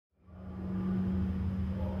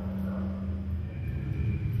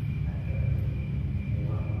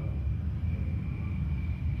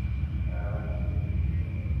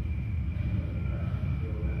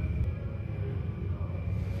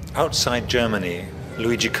Outside Germany,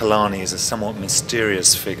 Luigi Colani is a somewhat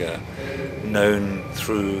mysterious figure, known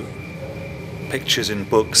through pictures in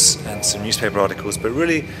books and some newspaper articles, but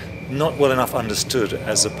really not well enough understood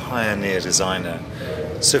as a pioneer designer.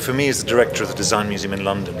 So for me, as the director of the Design Museum in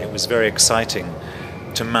London, it was very exciting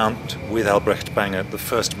to mount with Albrecht Bangert the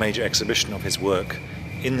first major exhibition of his work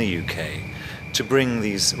in the UK, to bring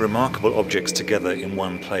these remarkable objects together in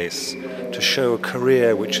one place, to show a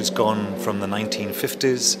career which has gone from the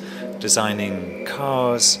 1950s, designing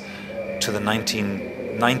cars, to the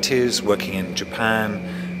 1990s, working in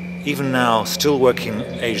Japan, even now still working,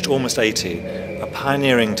 aged almost 80, a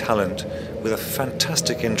pioneering talent with a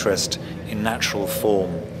fantastic interest in natural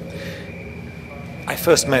form. I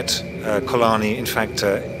first met Colani, in fact,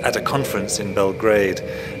 at a conference in Belgrade,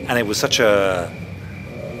 and it was such a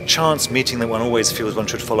chance meeting that one always feels one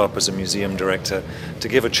should follow up as a museum director, to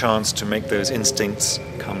give a chance to make those instincts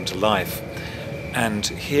come to life. And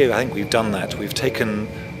here I think we've done that. We've taken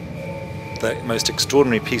the most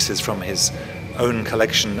extraordinary pieces from his own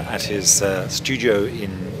collection at his studio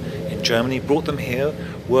in Germany, brought them here,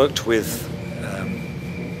 worked with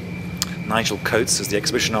Nigel Coates as the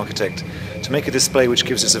exhibition architect to make a display which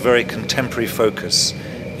gives us a very contemporary focus.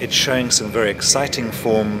 It's showing some very exciting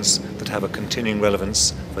forms that have a continuing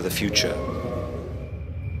relevance for the future.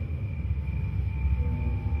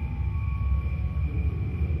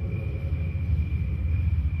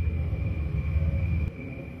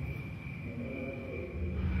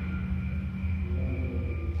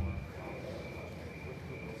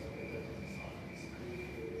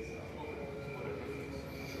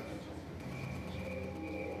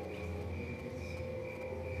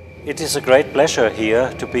 It is a great pleasure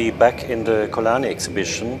here to be back in the Colani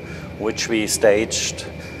exhibition, which we staged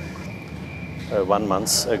 1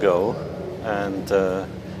 month ago, and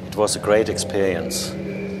it was a great experience.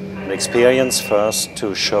 An experience first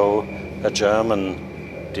to show a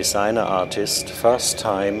German designer artist, first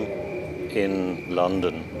time in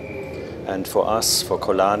London. And for us, for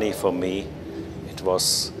Colani, for me, it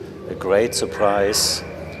was a great surprise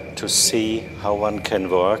to see how one can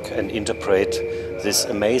work and interpret this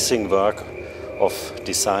amazing work of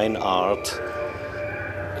design art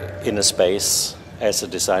in a space as a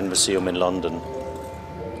design museum in London.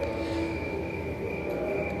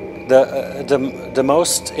 The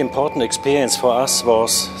most important experience for us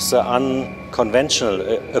was the unconventional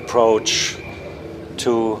approach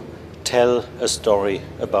to tell a story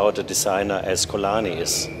about a designer as Colani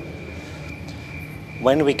is.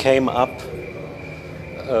 When we came up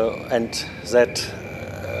and that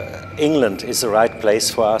England is the right place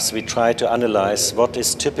for us, we try to analyze what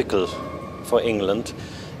is typical for England,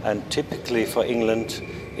 and typically for England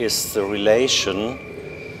is the relation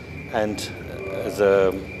and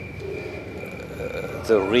the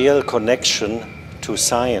real connection to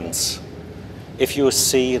science. If you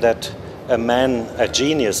see that a man, a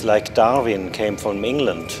genius like Darwin came from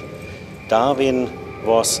England, Darwin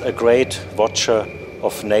was a great watcher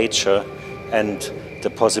of nature and the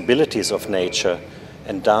possibilities of nature.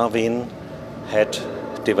 And Darwin had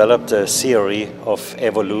developed a theory of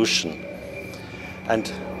evolution.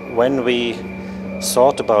 And when we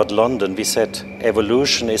thought about London, we said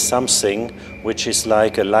evolution is something which is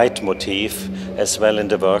like a leitmotif as well in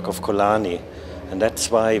the work of Colani. And that's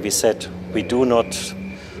why we said we do not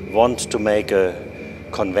want to make a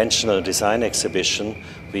conventional design exhibition.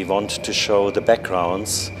 We want to show the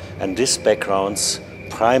backgrounds, and these backgrounds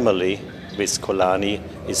primarily with Colani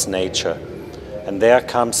is nature. And there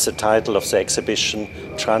comes the title of the exhibition,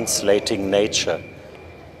 Translating Nature.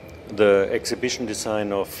 The exhibition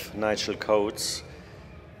design of Nigel Coates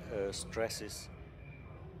stresses